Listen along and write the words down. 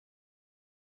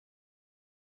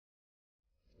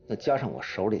那加上我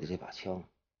手里的这把枪，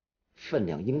分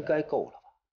量应该够了吧？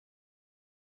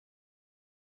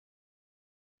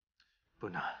不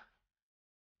能，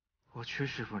我确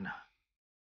实不能。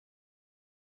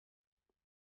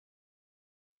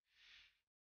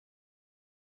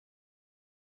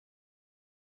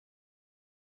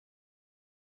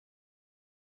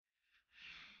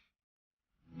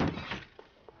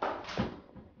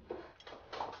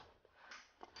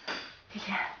丽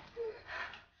莲，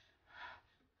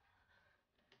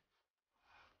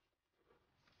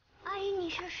阿姨，你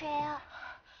是谁啊？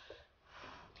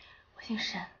我姓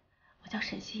沈，我叫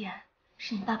沈希言，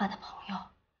是你爸爸的朋友。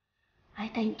阿姨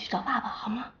带你去找爸爸好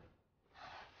吗？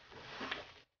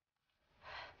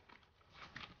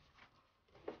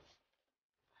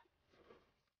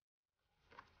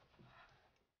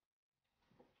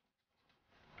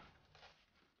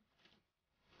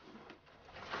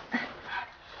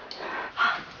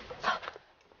好，走。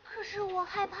可是我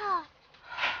害怕。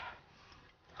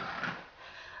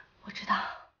我知道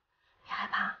你害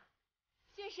怕。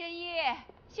薛神医，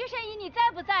薛神医，你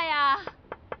在不在呀？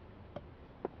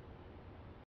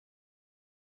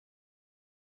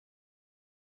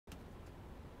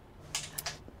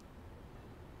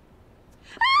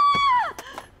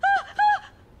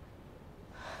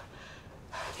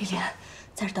丽莲，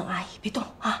在这等阿姨，别动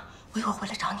啊！我一会儿回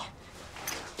来找你。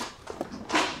哎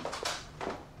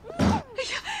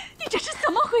呀，你这是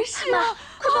怎么回事啊？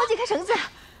快帮我解开绳子！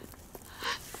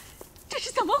这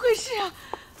是怎么回事啊？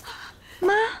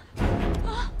妈，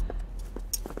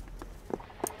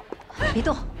别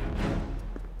动！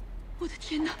我的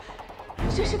天哪，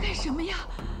这是干什么呀？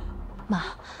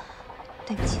妈，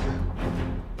对不起了，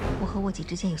我和我姐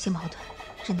之间有些矛盾，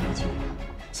真的委屈你了。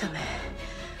小梅，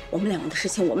我们两个的事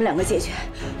情我们两个解决，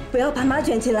不要把妈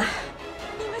卷进来。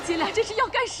你们姐俩这是要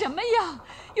干什么呀？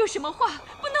有什么话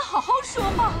不能好好说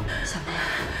吗？小梅，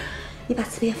你把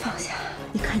自辩放下，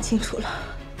你看清楚了，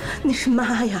你是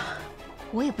妈呀！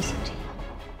我也不想这样，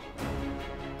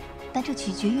但这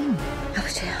取决于你。要不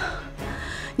这样，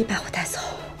你把我带走，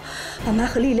把妈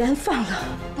和丽莲放了。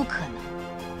不可能，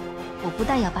我不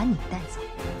但要把你带走，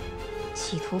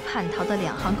企图叛逃的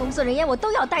两航公司人员我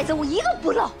都要带走，我一个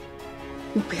不漏。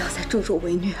你不要再助纣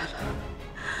为虐了，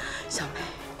小梅。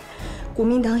国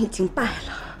民党已经败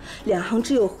了，两航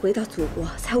只有回到祖国，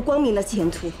才有光明的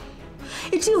前途。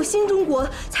也只有新中国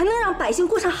才能让百姓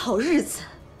过上好日子。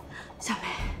小梅，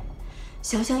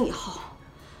想想以后，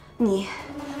你、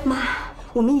妈，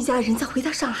我们一家人再回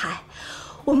到上海，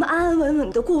我们安安稳稳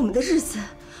的过我们的日子，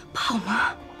不好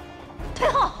吗？退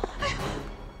后！哎呦，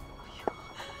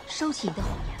收起你的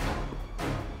谎言来，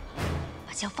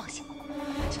把枪放下。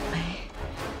小梅，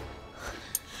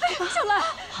哎呀，小兰，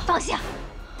放下！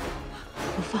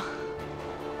不放。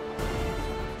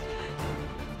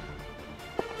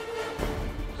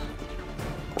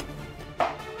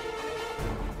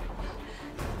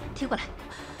贴过来。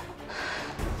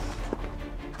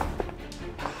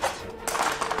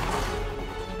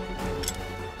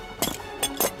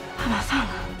妈妈放了。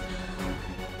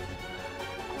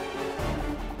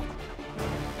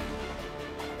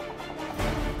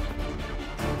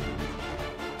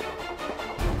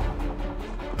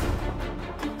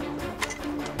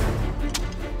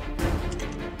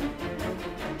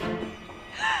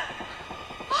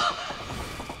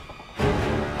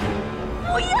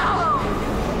不要！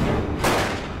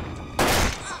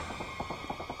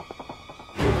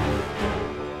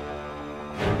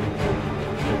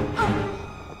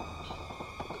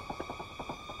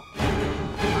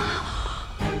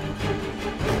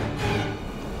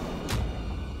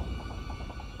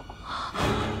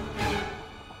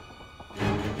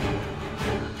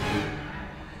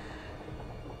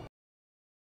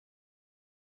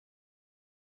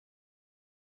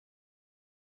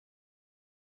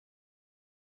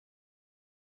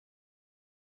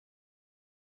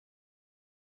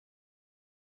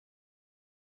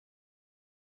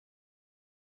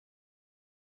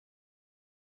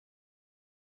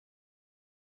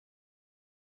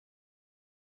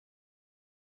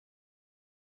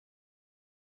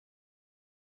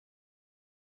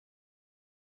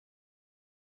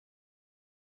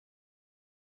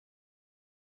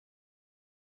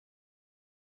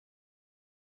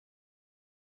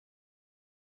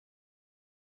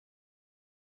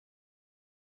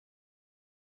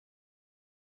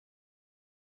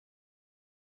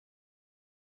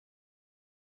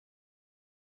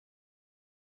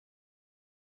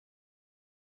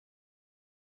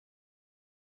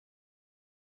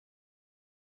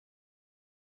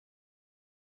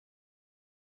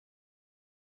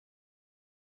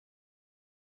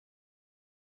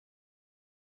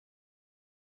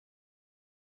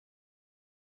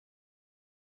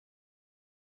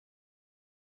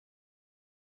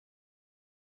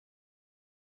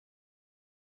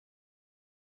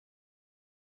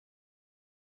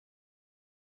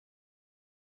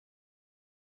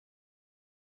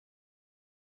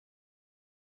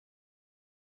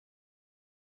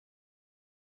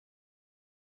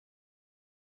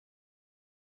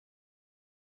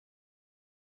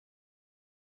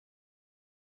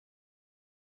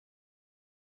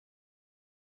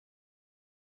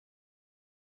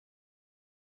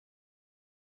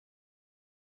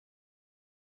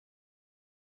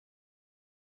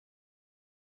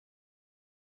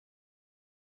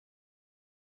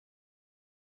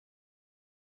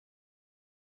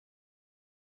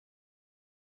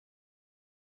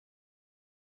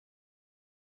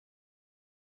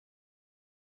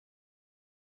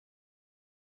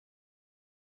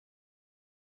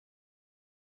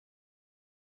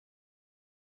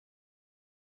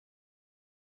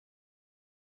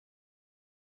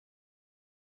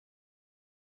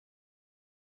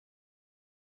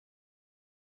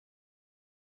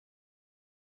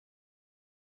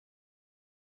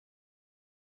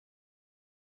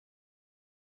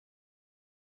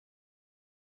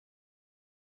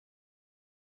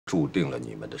注定了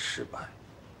你们的失败。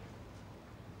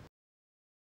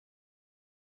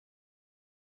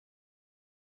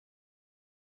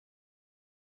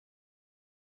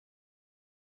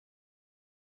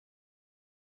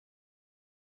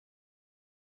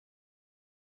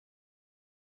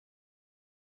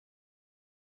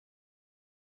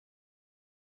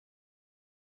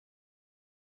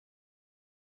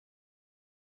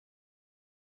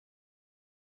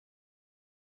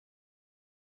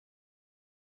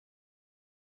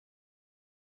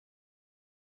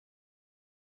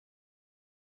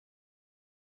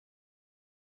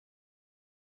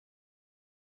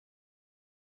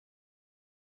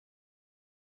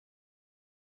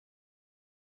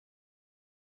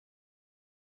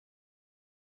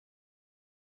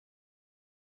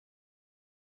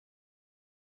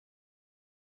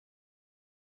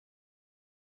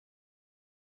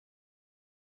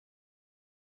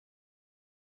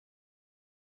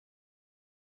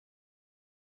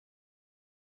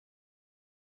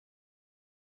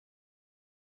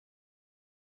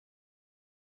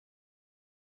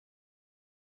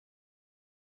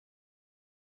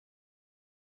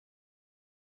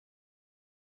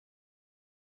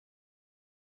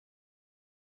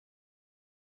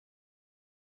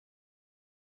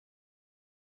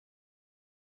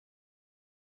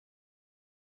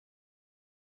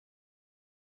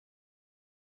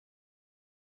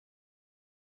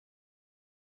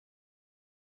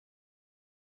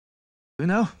You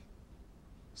know,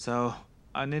 so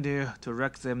I need you to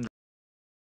direct them. "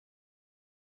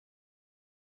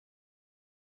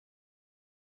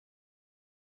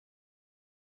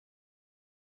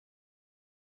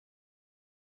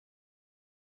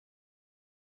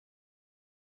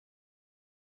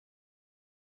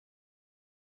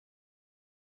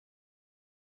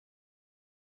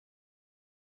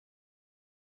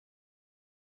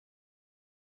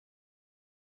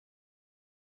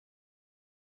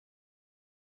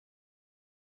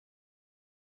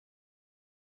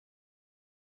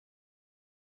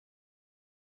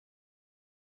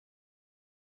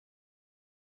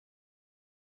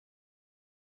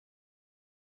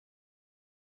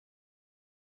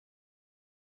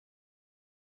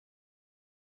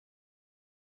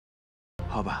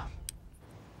好吧。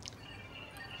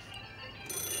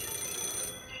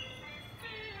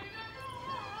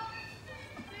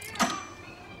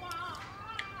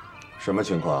什么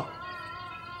情况？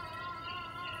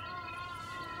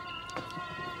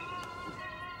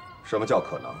什么叫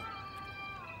可能？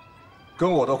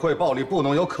跟我的汇报里不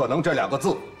能有“可能”这2个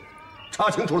字，查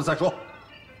清楚了再说。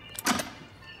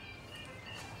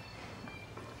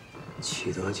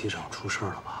启德机场出事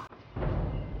了吧？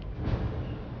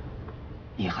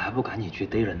你还不赶紧去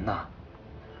逮人呐？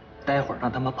待会儿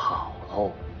让他们跑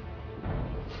喽！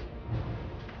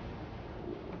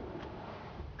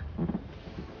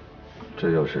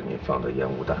这又是你放的烟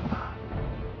雾弹吧？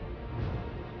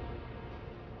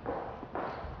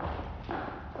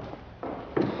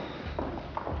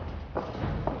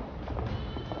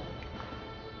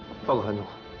报告韩总，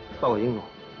报告英总，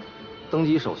登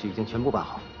机手续已经全部办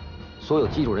好，所有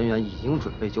机组人员已经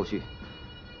准备就绪，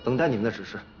等待你们的指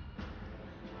示。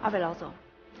2位老总，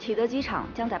启德机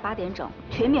场将在8点整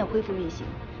全面恢复运行，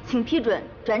请批准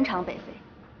转场北飞。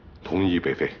同意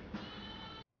北飞。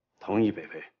同意北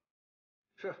飞。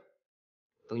是，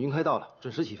等云开到了，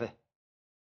准时起飞。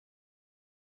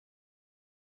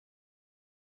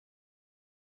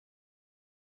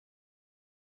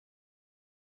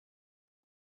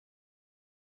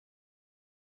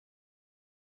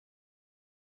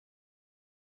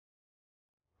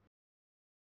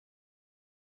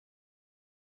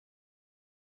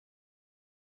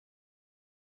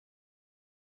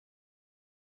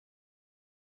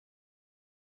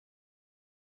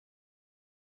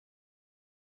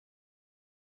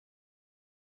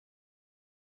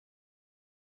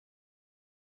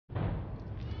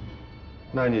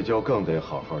那你就更得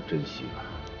好好珍惜了。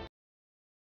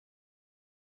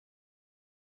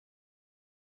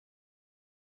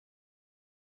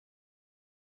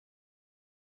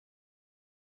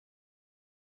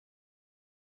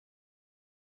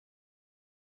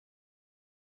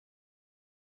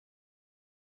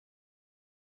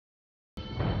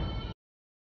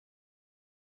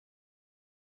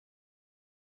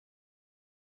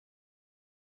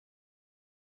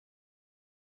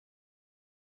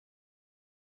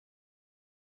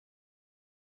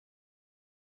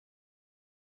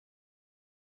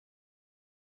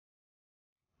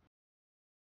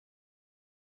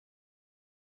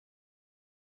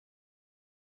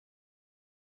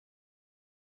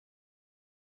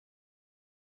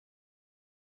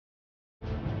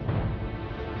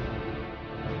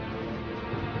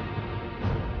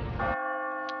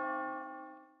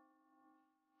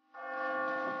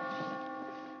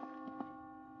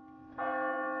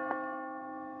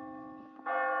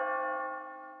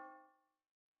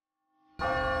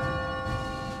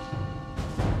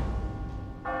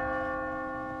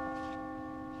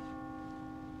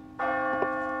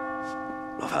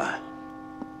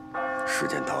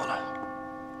间到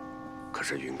了，可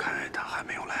是云开他还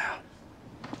没有来啊。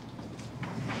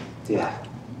爹，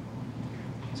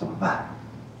怎么办？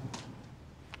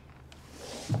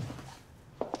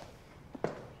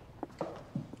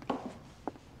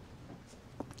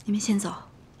你们先走，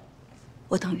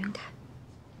我等云开。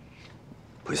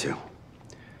不行，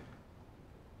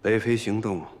北非行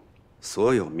动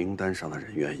所有名单上的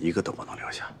人员一个都不能留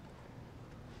下，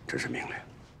这是命令。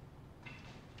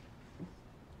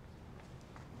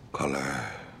看来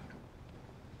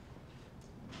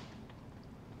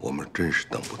我们真是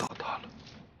等不到他了。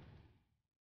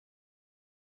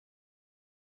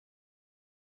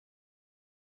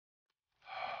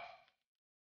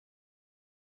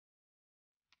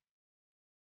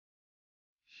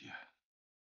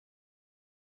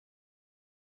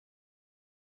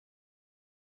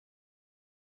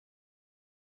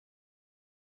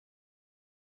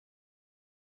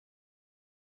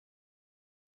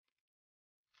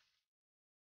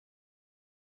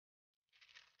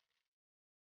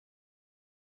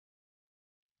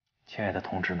亲爱的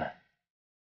同志们、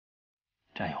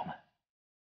战友们，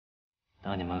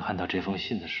当你们看到这封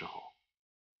信的时候，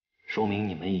说明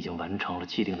你们已经完成了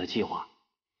既定的计划，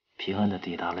平安地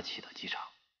抵达了启德机场。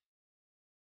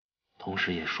同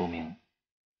时也说明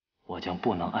我将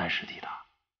不能按时抵达，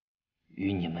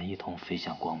与你们一同飞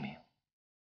向光明。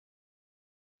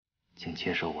请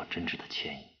接受我真挚的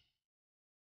歉意。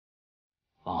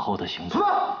往后的行动，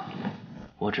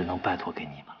我只能拜托给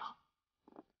你们了。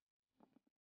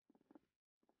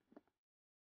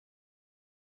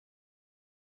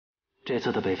这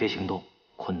次的北非行动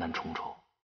困难重重，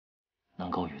能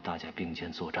够与大家并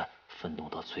肩作战，奋斗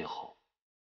到最后，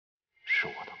是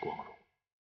我的光荣。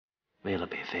为了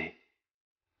北非，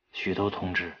许多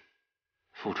同志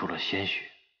付出了鲜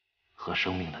血和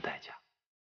生命的代价。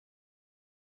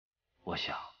我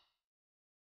想，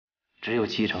只有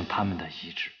继承他们的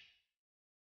遗志，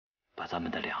把咱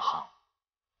们的两航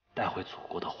带回祖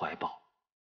国的怀抱，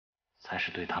才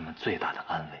是对他们最大的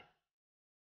安慰。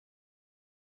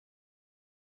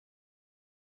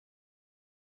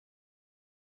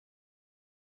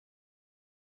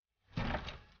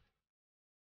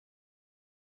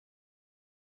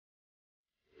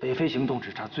北非行动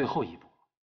只差最后一步，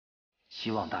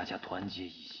希望大家团结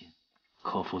一心，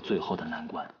克服最后的难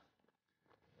关。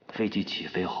飞机起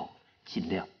飞后，尽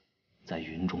量在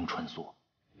云中穿梭，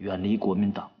远离国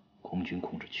民党空军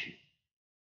控制区。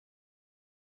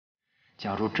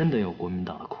假如真的有国民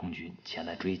党的空军前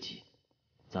来追击，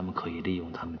咱们可以利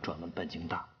用他们转弯半径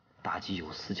大、打击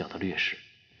有死角的劣势，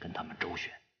跟他们周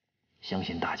旋。相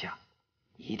信大家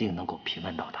一定能够平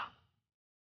安到达。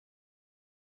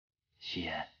夕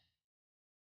颜，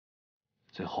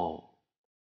最后，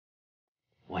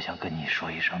我想跟你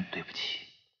说一声对不起。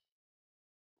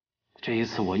这一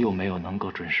次我又没有能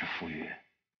够准时赴约，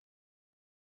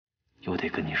又得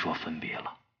跟你说分别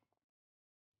了。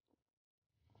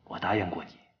我答应过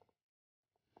你，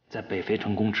在北非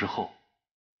成功之后，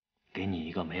给你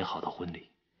一个美好的婚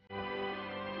礼，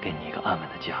给你一个安稳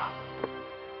的家。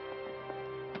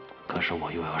可是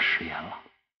我又要食言了，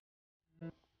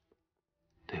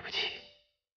对不起。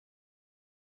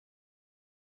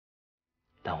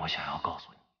但我想要告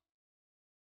诉你，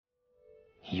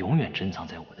你永远珍藏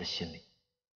在我的心里，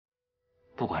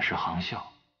不管是航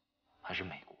校，还是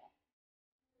美国，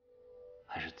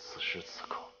还是此时此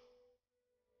刻，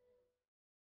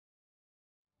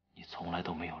你从来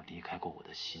都没有离开过我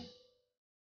的心。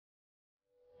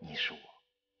你是我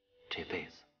这辈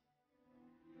子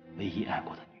唯一爱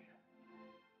过的女人。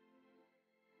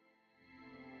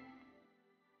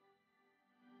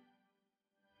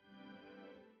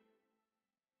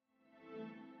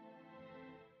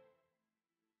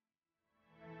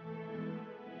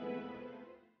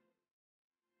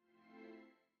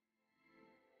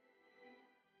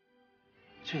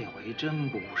这回真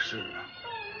不是啊！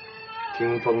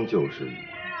听风就是雨，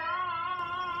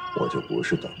我就不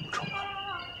是等不出来。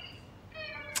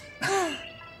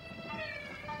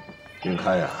云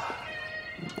开呀，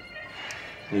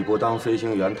你不当飞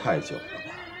行员太久了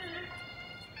吧？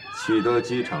启德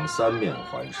机场三面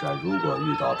环山，如果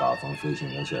遇到大风，飞行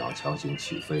员想要强行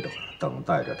起飞的话，等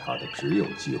待着他的只有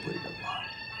机会人亡。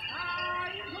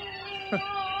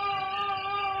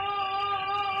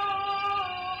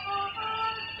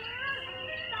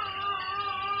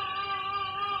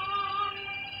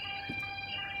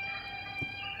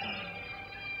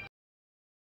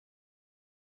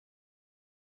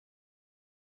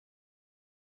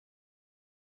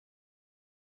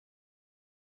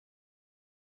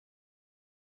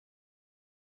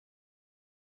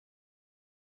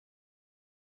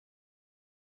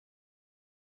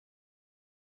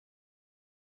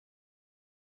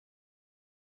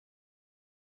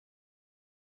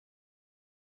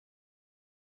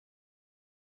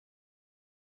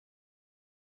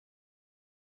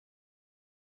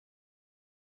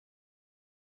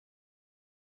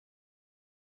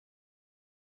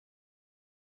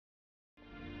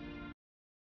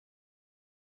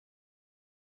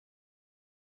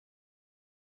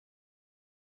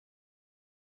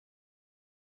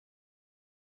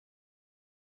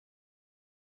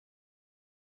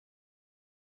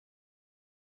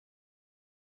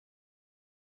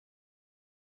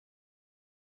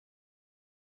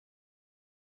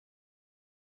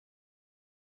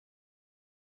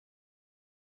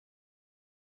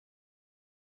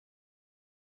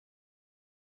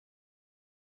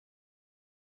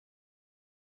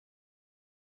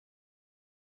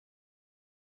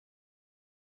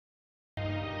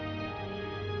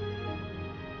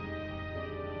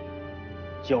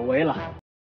久违了。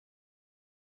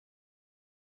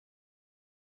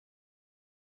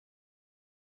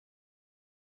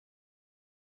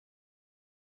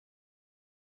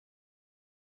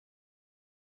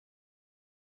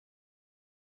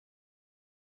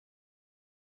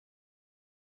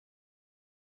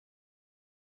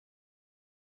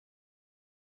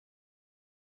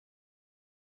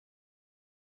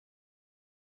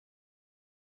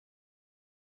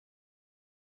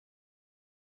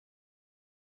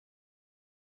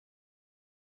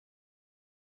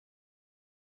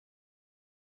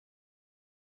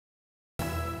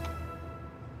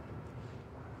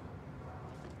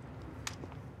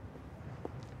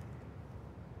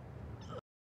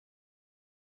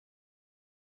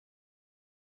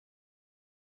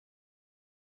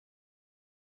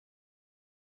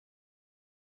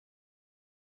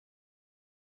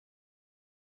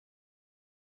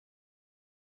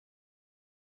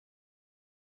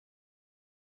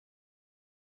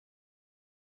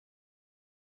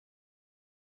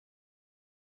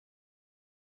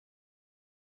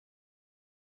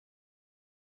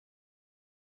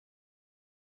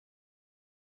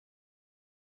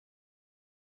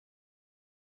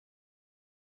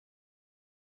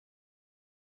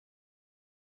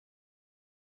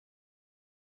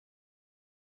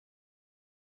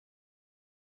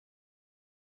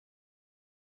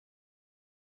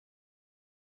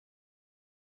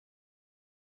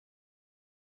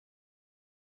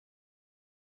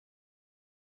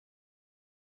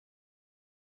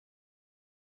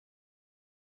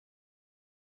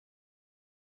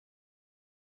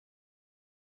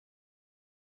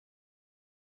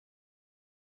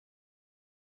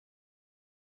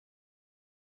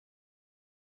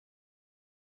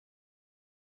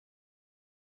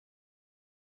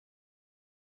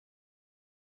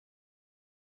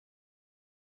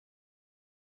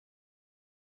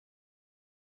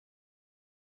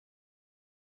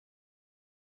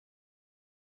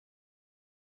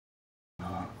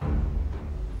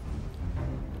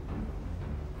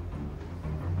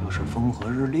要是风和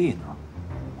日丽呢？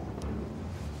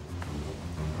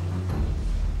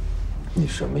你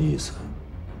什么意思？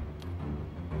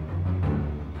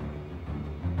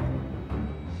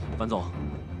樊总，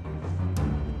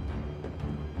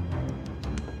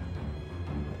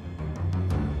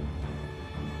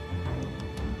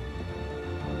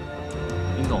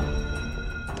林总，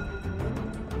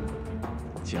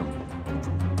请。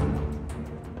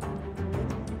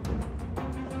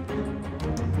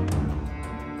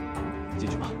进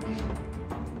去吧，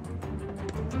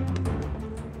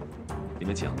你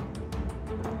们请。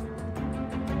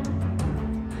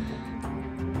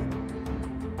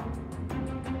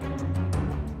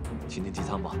请进机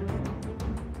舱吧。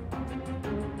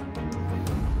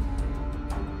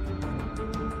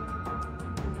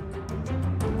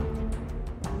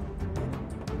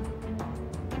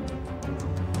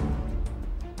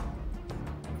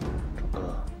钟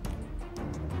哥，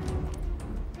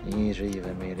你一直以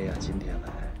为梅丽亚今天来，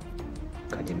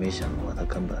可你没想过她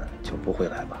根本就不会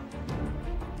来吧？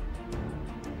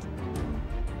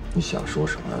你想说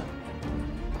什么？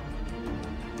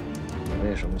你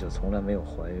为什么就从来没有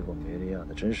怀疑过梅丽亚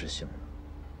的真实性呢？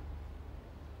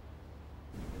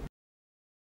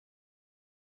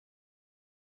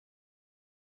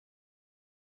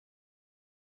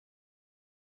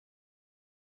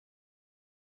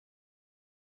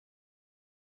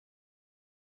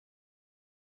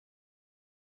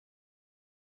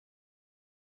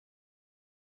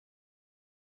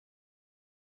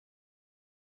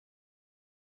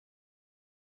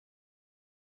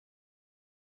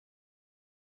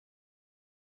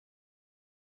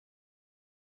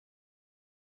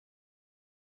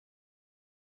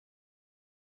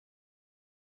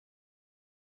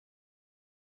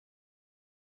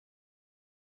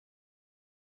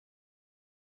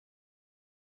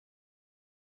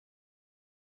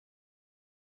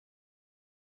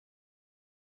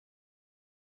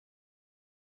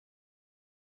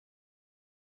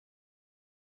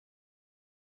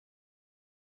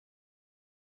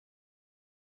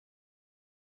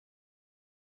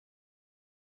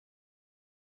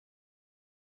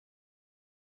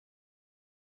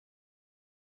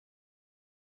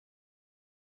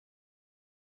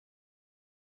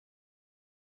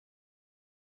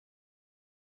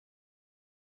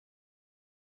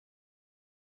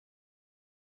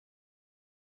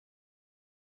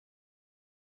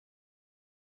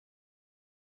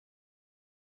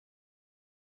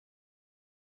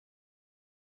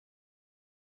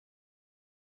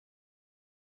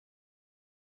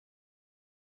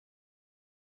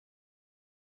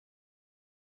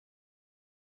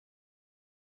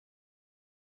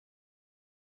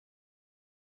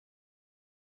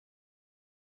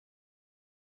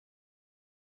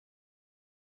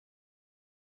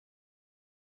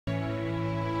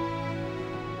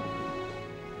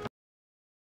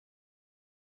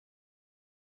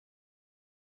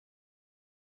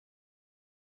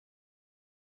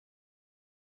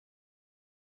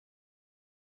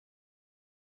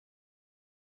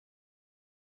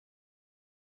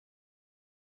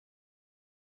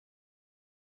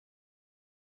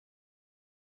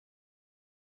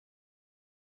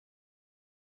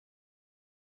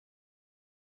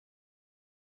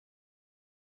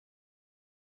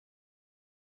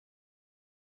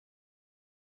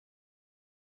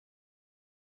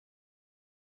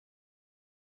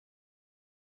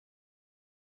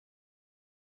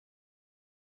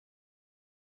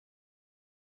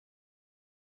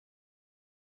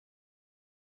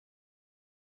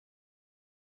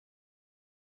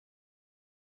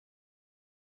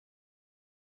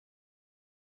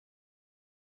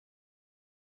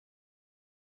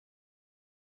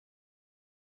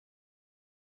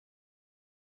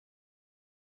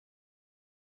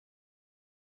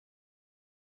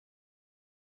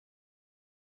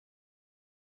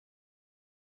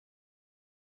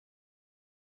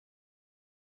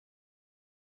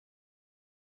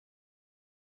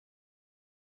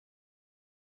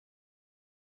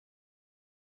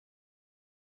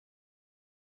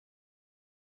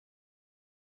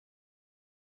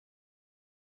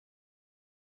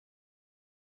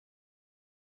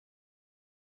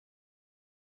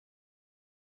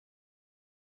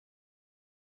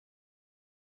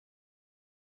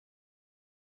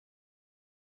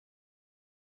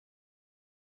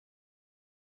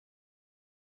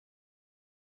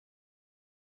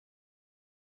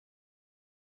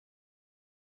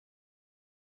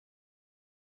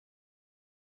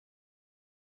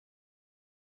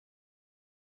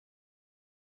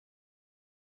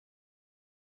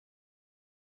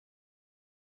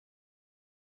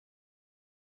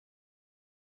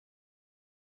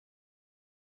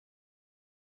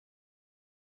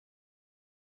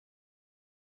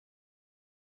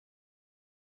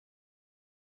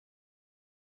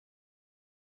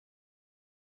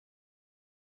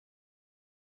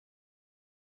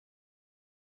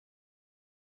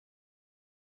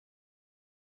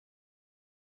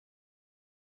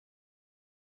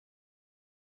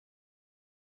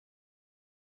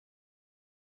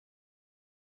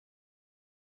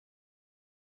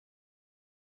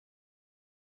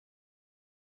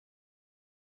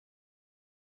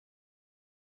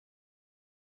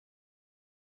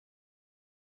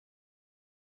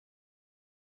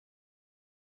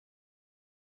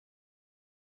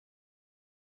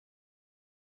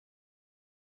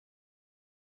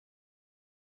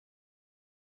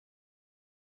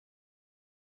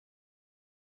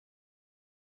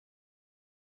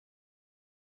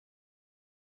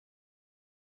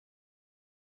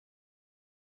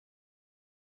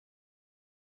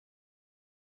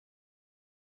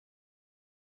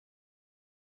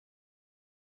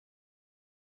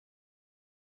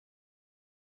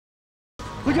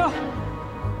回车。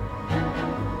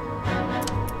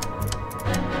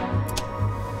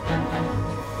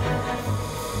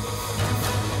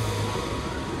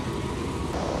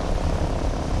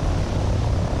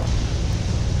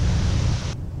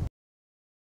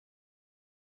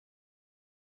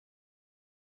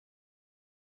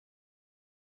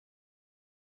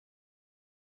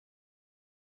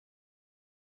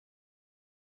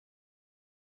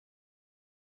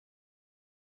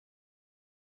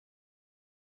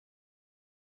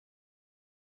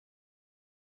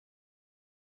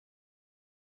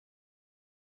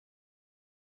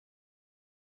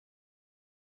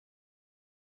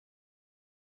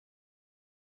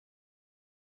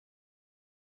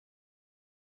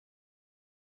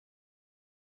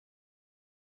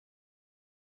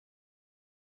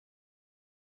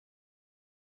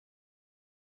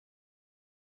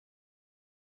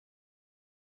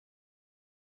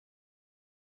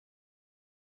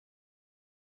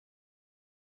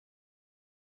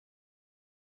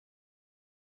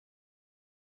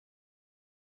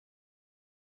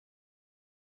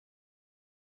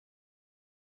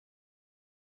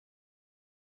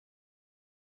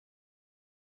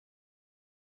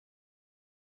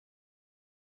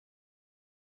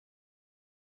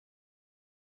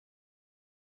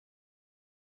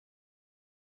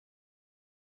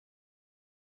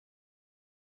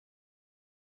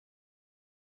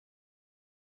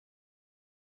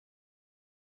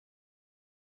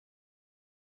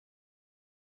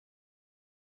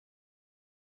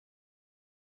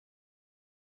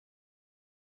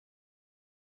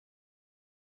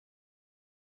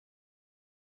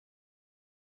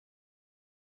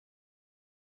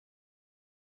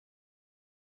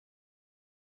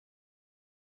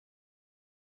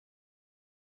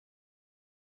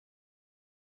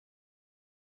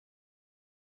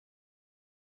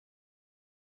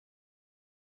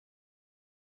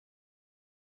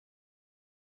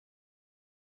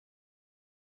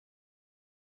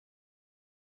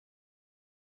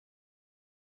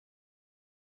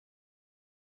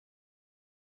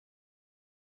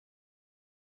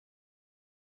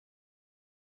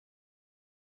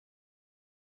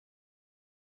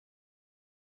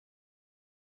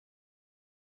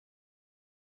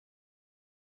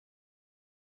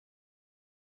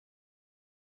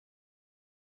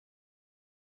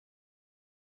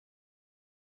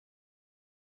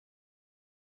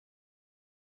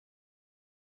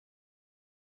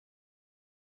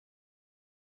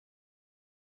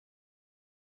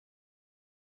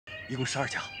 一共12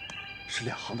架，是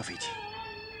2航的飞机。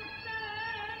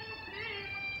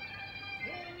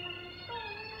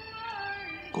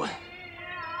滚！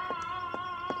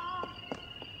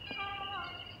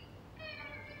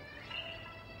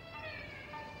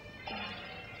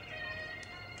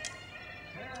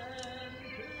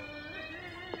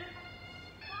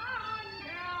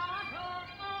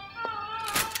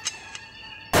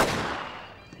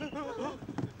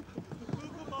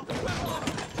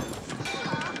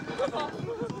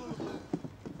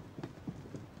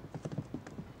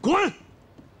滚！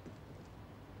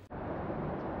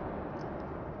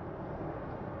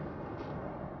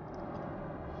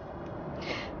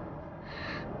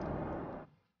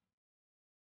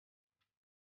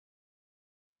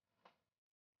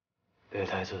别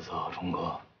太自责，钟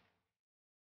哥。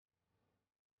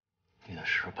你的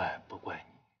失败不怪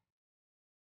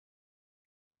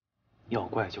你，要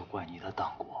怪就怪你的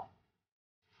党国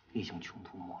已经穷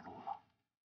途末路了。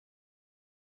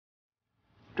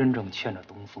真正欠着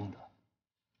东风的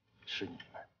是你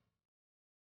们，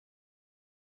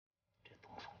这东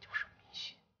风就是迷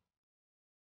信。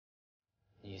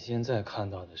你现在看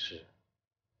到的是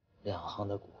2航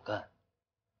的骨干，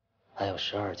还有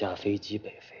12架飞机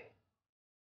北飞。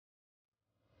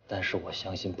但是我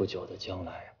相信不久的将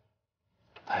来，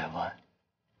台湾、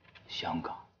香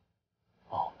港、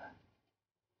澳门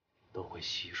都会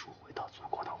悉数回到祖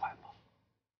国的怀抱。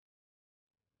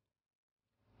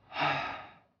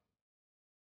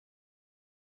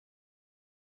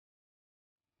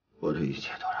我这一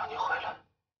切都让你毁了。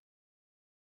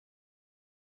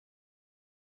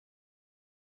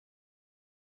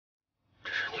这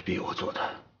是你逼我做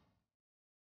的。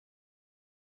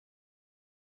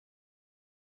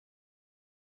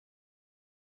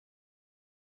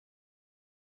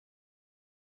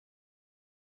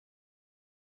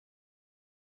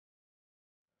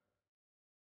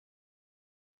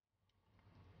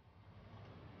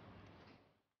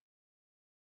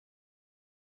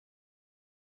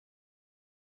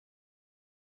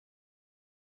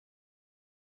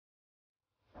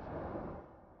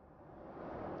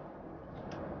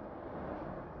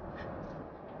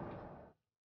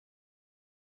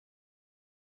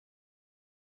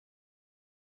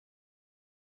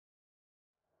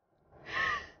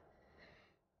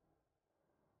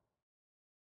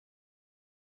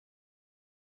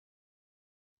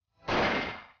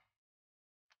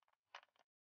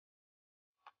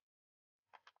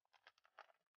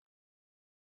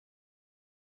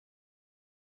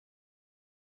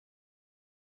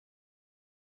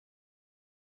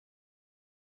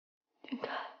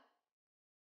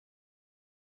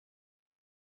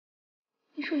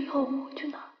你说以后我们会去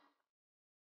哪儿？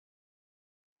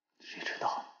谁知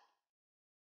道？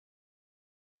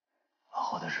往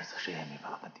后的日子谁也没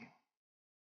办法定。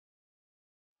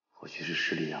或许是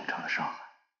十里洋场的上海，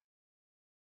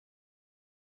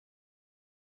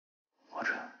或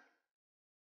者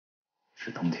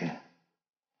是冬天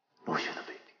落雪的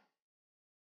北京，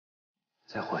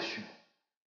再或许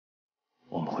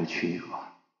我们会去一个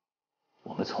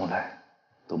我们从来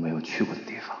都没有去过的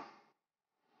地方，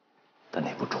但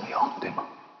那不重要，对吗？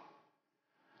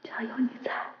只要有你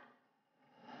在，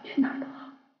去哪儿都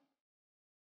好。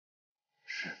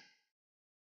是，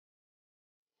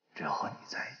只要和你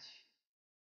在一起，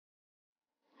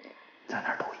在哪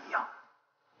儿都一样。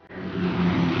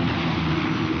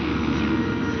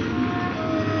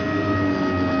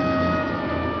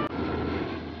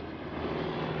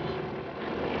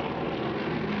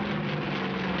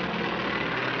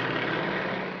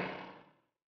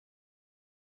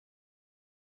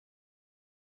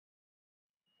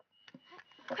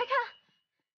快看！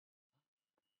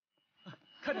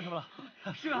看见他们了？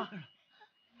是啊，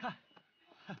看。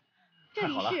这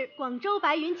里是广州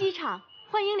白云机场，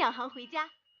欢迎两航回家。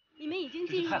你们已经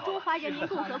进入中华人民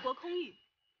共和国空域。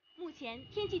目前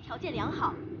天气条件良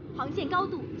好，航线高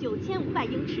度9500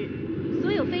英尺，所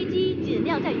有飞机尽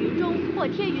量在云中或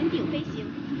贴云顶飞行，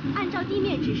按照地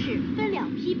面指示分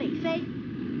2批北飞。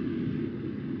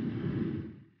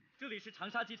这里是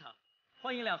长沙机场，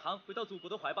欢迎两航回到祖国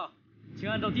的怀抱，请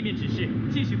按照地面指示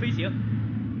继续飞行。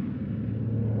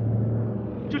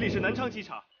这里是南昌机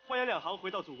场，欢迎两航回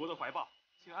到祖国的怀抱，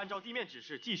请按照地面指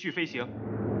示继续飞行。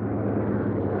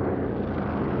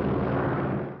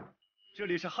这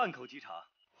里是汉口机场，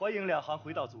欢迎两航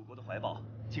回到祖国的怀抱，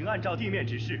请按照地面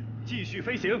指示继续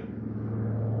飞行。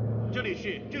这里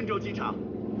是郑州机场，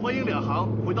欢迎两航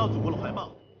回到祖国的怀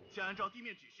抱，请按照地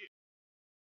面指示。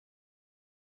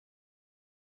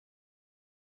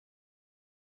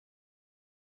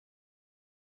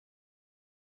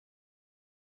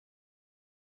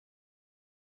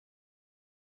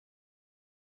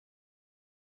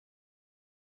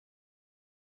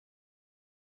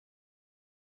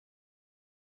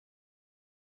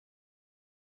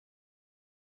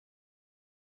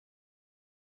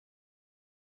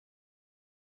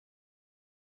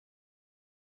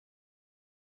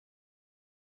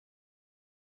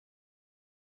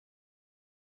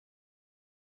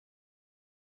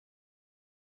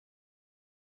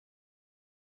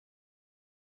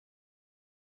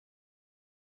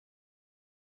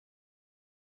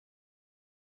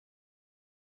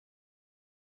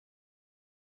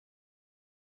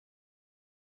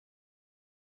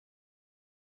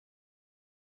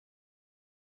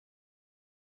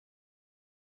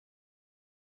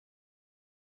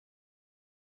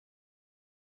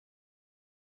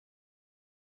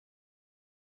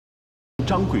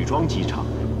张贵庄机场，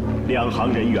两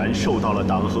航人员受到了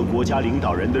党和国家领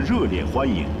导人的热烈欢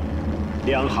迎。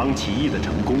两航起义的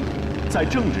成功，在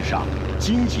政治上、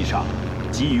经济上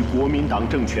给予国民党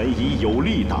政权以有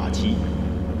力打击，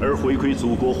而回归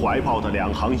祖国怀抱的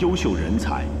两航优秀人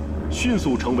才，迅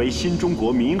速成为新中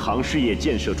国民航事业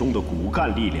建设中的骨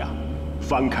干力量，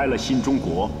翻开了新中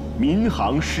国民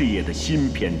航事业的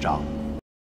新篇章。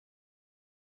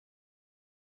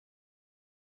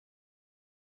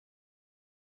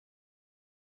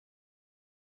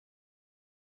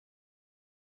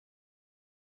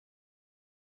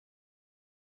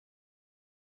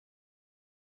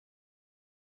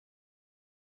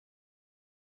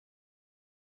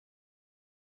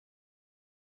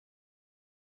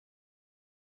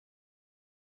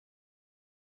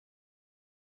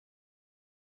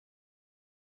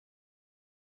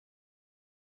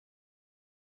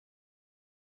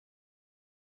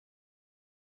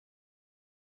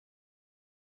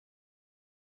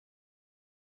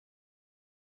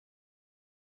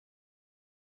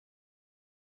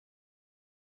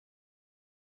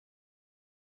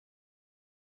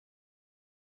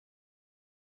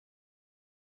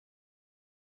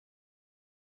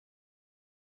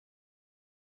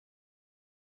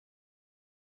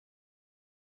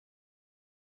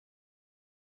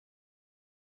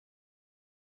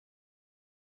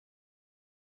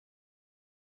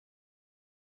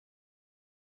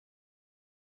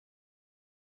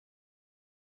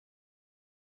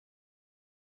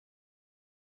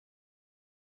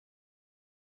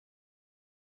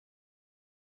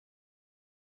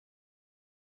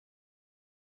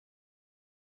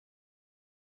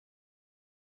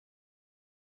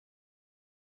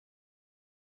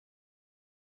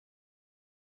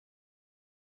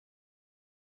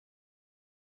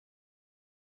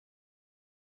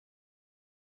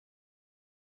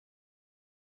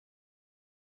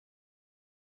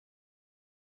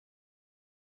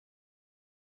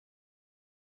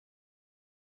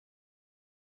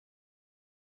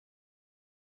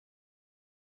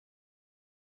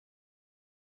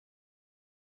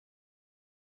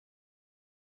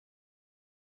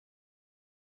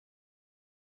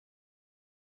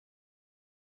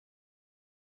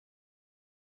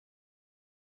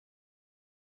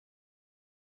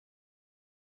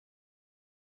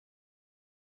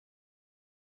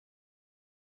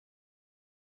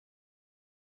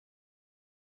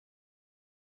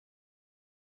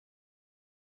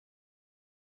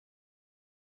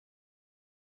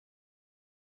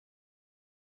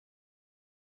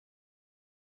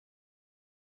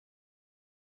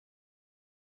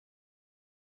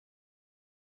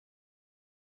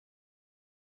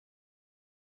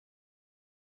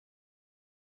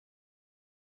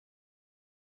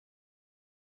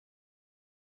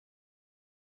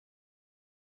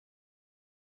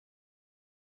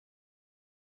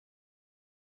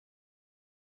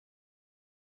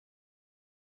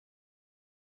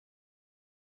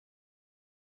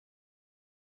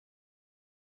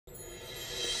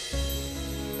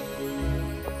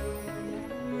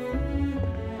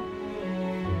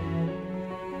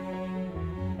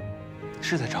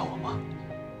是在找我吗？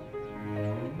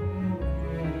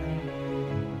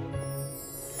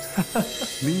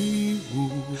迷雾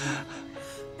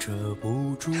遮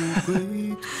不住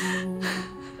归途，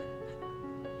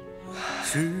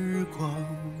时光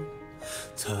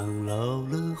苍老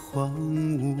了荒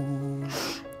芜。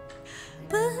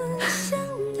奔向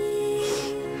你，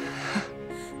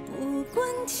不管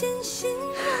天心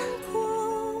万阔，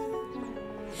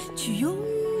去拥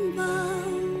抱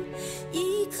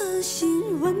一颗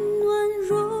心温暖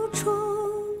若灼。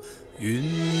云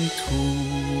图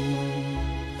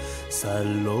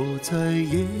散落在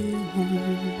夜雾，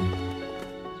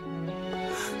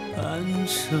半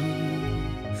生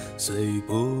随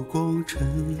波光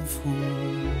沉浮。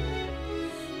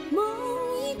梦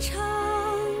一场，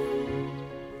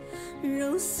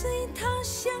揉碎他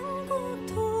乡故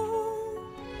土。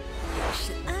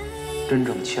是爱真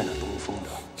正欠着东风的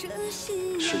是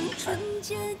你们，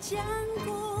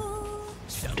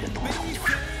这东风就是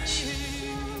人心。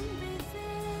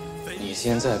你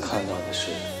现在看到的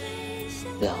是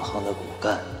两航的骨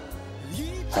干，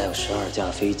还有12架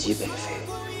飞机北飞。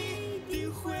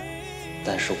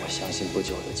但是我相信不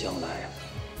久的将来，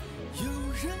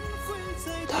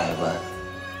台湾、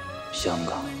香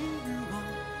港、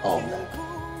澳门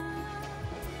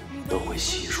都会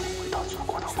悉数回到祖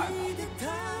国的怀抱。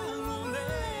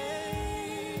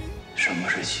什么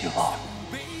是希望？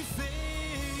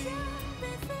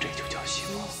这就叫希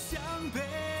望。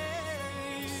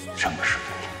什么是未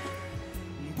来？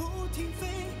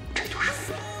这就是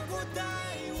未来。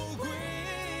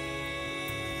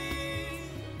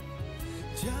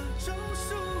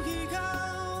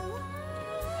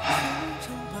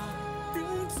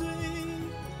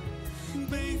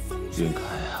云开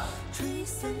啊，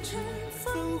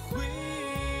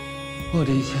我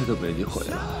的一切都被你毁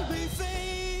了。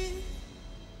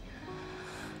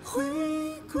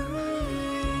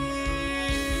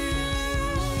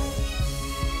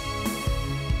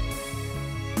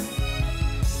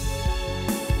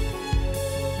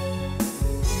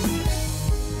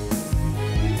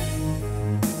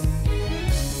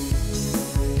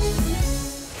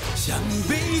向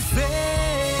北飞，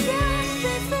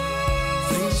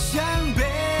飞向北，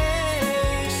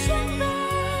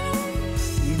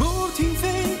不停飞。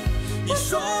你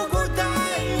说过带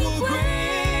我归，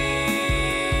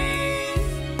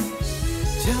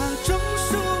家中树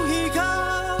已高，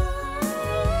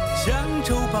江州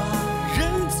把人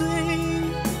醉。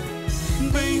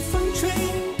北风吹，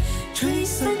吹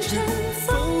散尘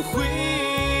风灰。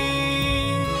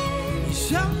你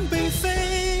向北飞，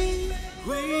回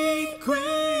归。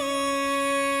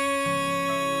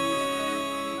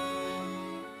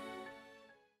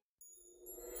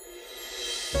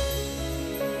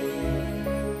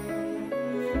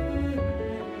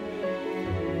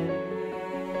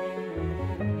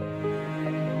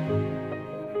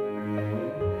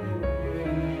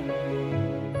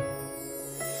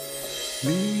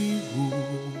迷雾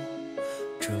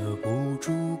遮不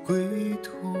住归途，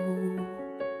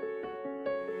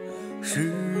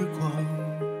时光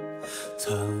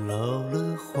苍老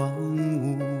了荒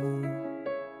芜。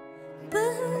奔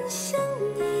向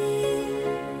你，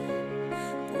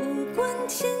不管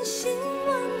天心万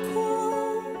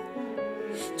阔，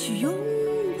去拥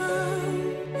抱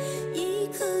一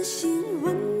颗心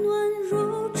温暖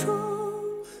若灼。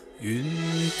云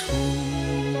图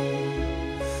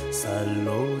散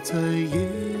落在夜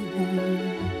雾，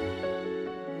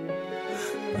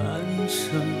半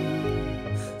生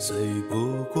随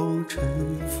波光沉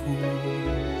浮。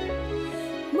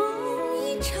梦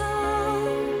一场，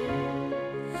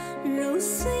揉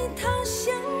碎他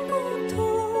乡故土。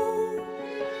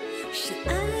是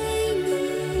爱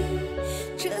你，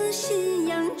这信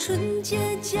仰纯洁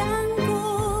坚固。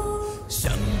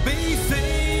向北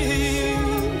飞，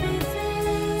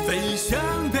飞向